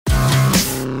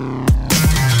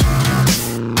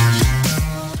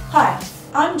Hi,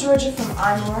 I'm Georgia from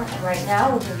iMore, and right now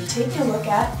we're going to be taking a look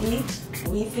at the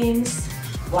Withings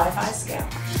Wi-Fi Scale.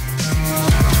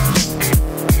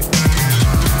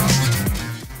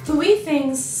 The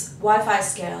Withings Wi-Fi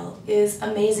Scale is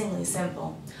amazingly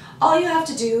simple. All you have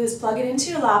to do is plug it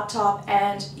into your laptop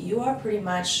and you are pretty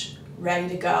much ready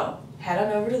to go. Head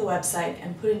on over to the website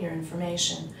and put in your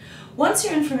information. Once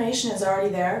your information is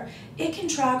already there, it can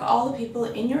track all the people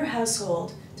in your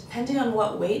household depending on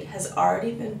what weight has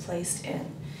already been placed in.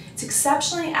 It's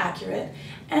exceptionally accurate,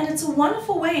 and it's a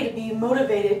wonderful way to be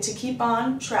motivated to keep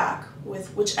on track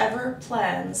with whichever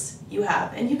plans you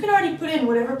have. And you can already put in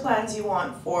whatever plans you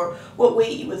want for what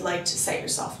weight you would like to set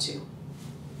yourself to.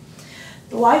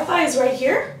 The Wi-Fi is right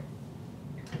here,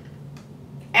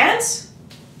 and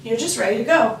you're just ready to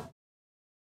go.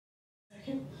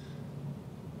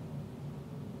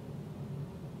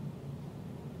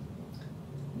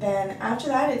 Then after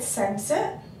that, it sends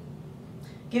it,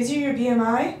 gives you your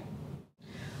BMI.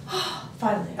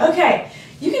 Finally, okay.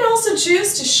 You can also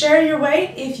choose to share your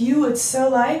weight if you would so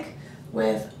like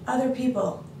with other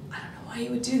people. I don't know why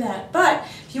you would do that, but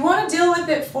if you want to deal with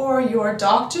it for your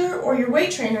doctor or your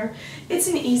weight trainer, it's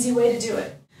an easy way to do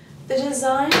it. The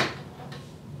design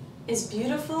is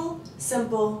beautiful,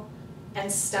 simple,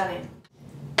 and stunning.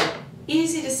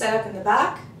 Easy to set up in the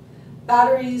back.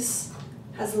 Batteries,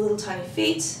 has the little tiny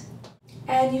feet,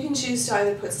 and you can choose to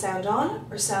either put sound on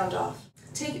or sound off.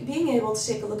 Being able to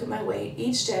take a look at my weight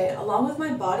each day along with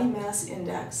my body mass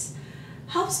index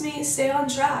helps me stay on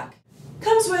track.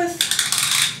 Comes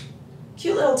with a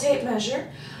cute little tape measure.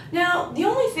 Now, the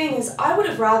only thing is I would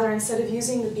have rather, instead of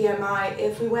using the BMI,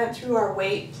 if we went through our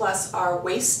weight plus our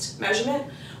waist measurement,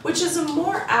 which is a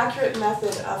more accurate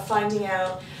method of finding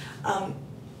out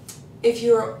if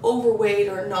you're overweight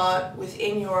or not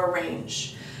within your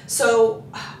range. So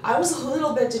I was a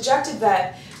little bit dejected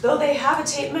that though they have a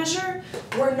tape measure,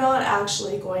 we're not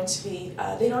actually going to be,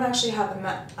 they don't actually have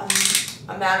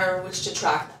a manner in which to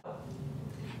track that.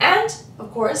 And of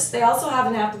course, they also have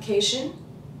an application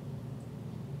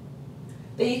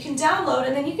that you can download,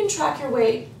 and then you can track your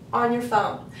weight on your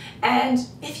phone. And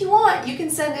if you want, you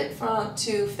can send it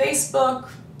to Facebook,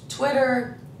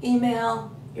 Twitter,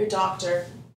 email, your doctor.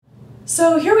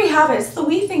 So here we have it. It's the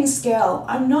Withings scale.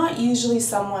 I'm not usually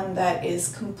someone that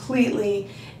is completely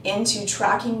into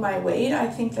tracking my weight. I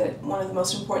think that one of the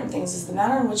most important things is the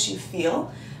manner in which you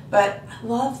feel, but I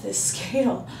love this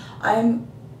scale.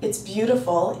 It's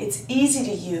beautiful, it's easy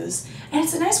to use, and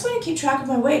it's a nice way to keep track of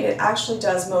my weight. It actually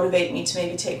does motivate me to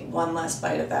maybe take one less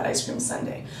bite of that ice cream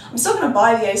sundae. I'm still going to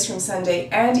buy the ice cream sundae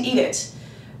and eat it,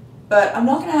 but I'm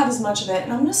not going to have as much of it,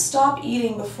 and I'm going to stop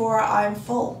eating before I'm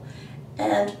full.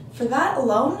 And for that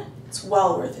alone, it's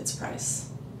well worth its price.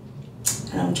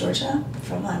 And I'm Georgia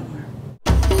from iMore.